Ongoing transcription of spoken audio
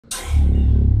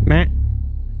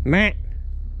Matt.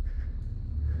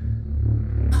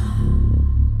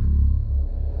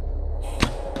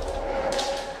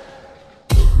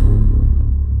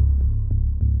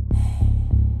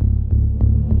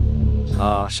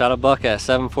 Shot a buck at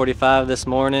 7:45 this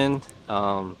morning.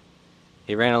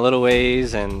 He ran a little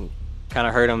ways and kind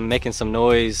of heard him making some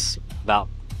noise about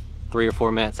 3 or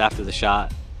 4 minutes after the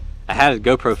shot. I had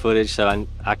GoPro footage so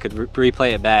I could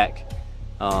replay it back.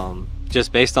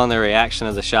 Just based on the reaction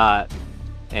of the shot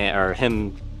or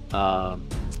him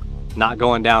not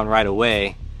going down right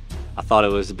away, I thought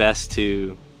it was best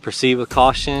to proceed with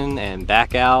caution and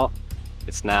back out.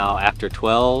 It's now after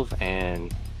 12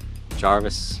 and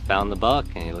Jarvis found the buck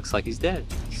and he looks like he's dead.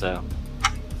 So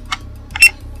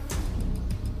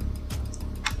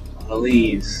the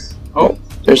leaves. Oh,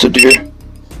 there's a deer.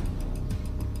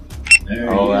 There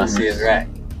I see his rack.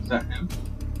 Is that him?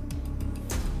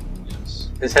 Yes.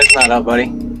 His head's not up,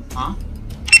 buddy. Huh?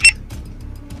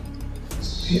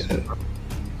 Yeah.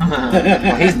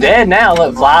 Well, he's dead now.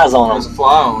 Look, flies on him. There's a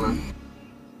fly on him.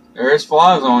 There's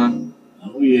flies on him.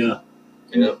 Oh yeah.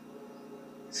 Yep.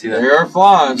 See that? There are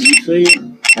flies. You see it?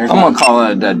 I'm gonna call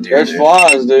that a dead deer. There's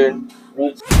flies, dude.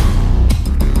 Right.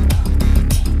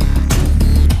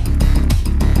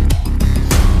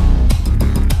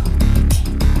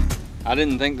 I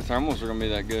didn't think the thermals were gonna be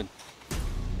that good.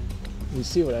 You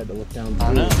see what I had to look down.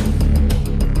 I know.